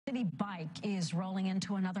Citi Bike is rolling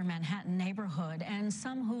into another Manhattan neighborhood, and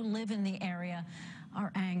some who live in the area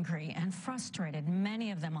are angry and frustrated.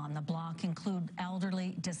 Many of them on the block include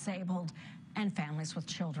elderly, disabled, and families with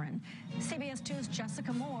children. CBS 2's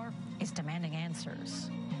Jessica Moore is demanding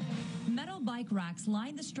answers. Metal bike racks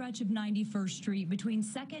line the stretch of 91st Street between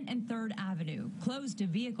 2nd and 3rd Avenue, closed to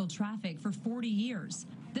vehicle traffic for 40 years.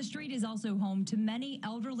 The street is also home to many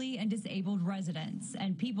elderly and disabled residents,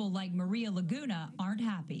 and people like Maria Laguna aren't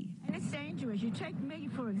happy. And it's dangerous. You take me,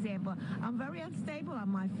 for example. I'm very unstable on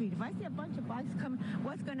my feet. If I see a bunch of bikes coming,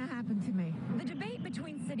 what's going to happen to me? The debate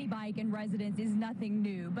between Citi Bike and residents is nothing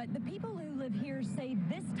new, but the people who live here say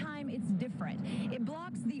this time it's different. It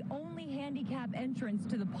blocks the only handicap entrance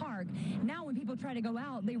to the park. Now when people try to go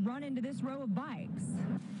out, they run into this row of bikes.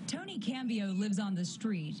 Tony Cambio lives on the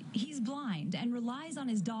street. He's blind and relies on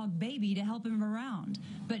his dog Baby to help him around.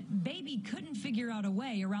 But Baby couldn't figure out a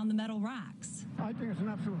way around the metal racks. I think it's an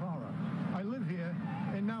absolute horror. I live here,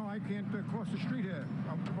 and now I can't cross the street here.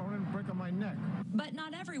 I'm going to break my neck. But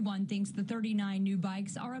not everyone thinks the 39 new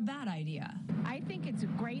bikes are a bad idea. I think it's a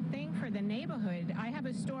great thing for the neighborhood. I have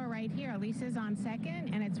a store right here. Lisa's on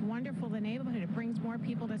 2nd, and it's wonderful, the neighborhood. It brings more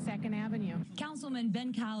people to 2nd Avenue. Councilman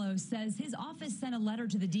Ben Kallos says his office sent a letter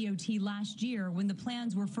to the DOT last year when the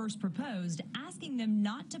plans were first proposed, asking them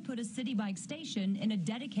not to put a Citi Bike station in a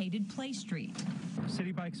dedicated play street.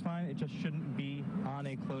 Citi Bike's fine. It just shouldn't be on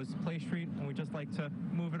a closed play street, and we just like to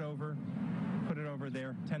move it over, put it over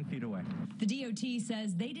there 10 feet away. The DOT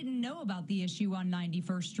says they didn't know about the issue on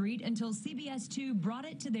 91st Street until CBS 2 brought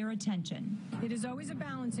it to their attention. It is always a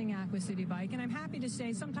balancing act with Citi Bike, and I'm happy to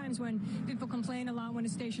say sometimes when people complain a lot when a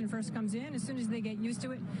station first comes in, as soon as they get used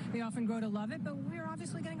to it, they often grow to love it, but we're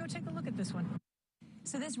obviously going to go take a look at this one.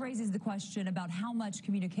 So this raises the question about how much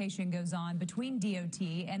communication goes on between DOT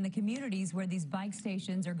and the communities where these bike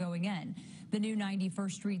stations are going in. The new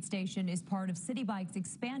 91st Street station is part of Citi Bike's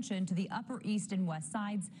expansion to the Upper East and West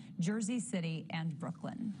Sides, Jersey City, and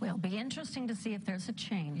Brooklyn. Will be interesting to see if there's a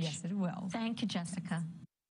change. Yes, it will. Thank you, Jessica.